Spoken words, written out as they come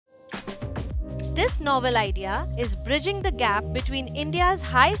This novel idea is bridging the gap between India's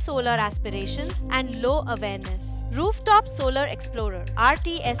high solar aspirations and low awareness. Rooftop Solar Explorer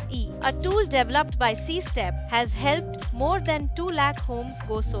 (RTSE), a tool developed by C-Step, has helped more than 2 lakh homes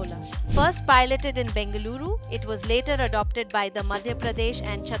go solar. First piloted in Bengaluru, it was later adopted by the Madhya Pradesh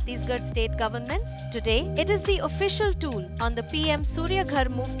and Chhattisgarh state governments. Today, it is the official tool on the PM Surya Ghar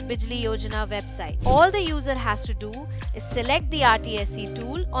Muft Bijli Yojana website. All the user has to do is select the RTSE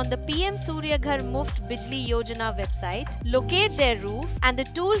tool on the PM Surya Ghar Muft Bijli Yojana website, locate their roof, and the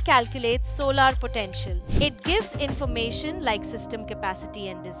tool calculates solar potential. It gives information like system capacity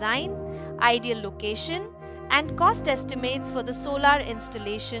and design, ideal location, and cost estimates for the solar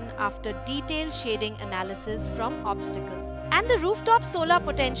installation after detailed shading analysis from obstacles. And the rooftop solar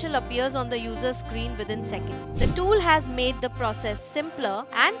potential appears on the user screen within seconds. The tool has made the process simpler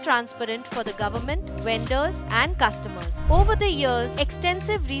and transparent for the government, vendors, and customers. Over the years,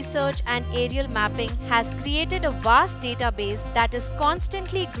 extensive research and aerial mapping has created a vast database that is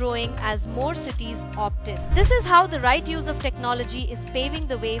constantly growing as more cities opt in. This is how the right use of technology is paving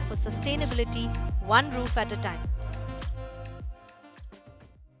the way for sustainability, one roof at a time.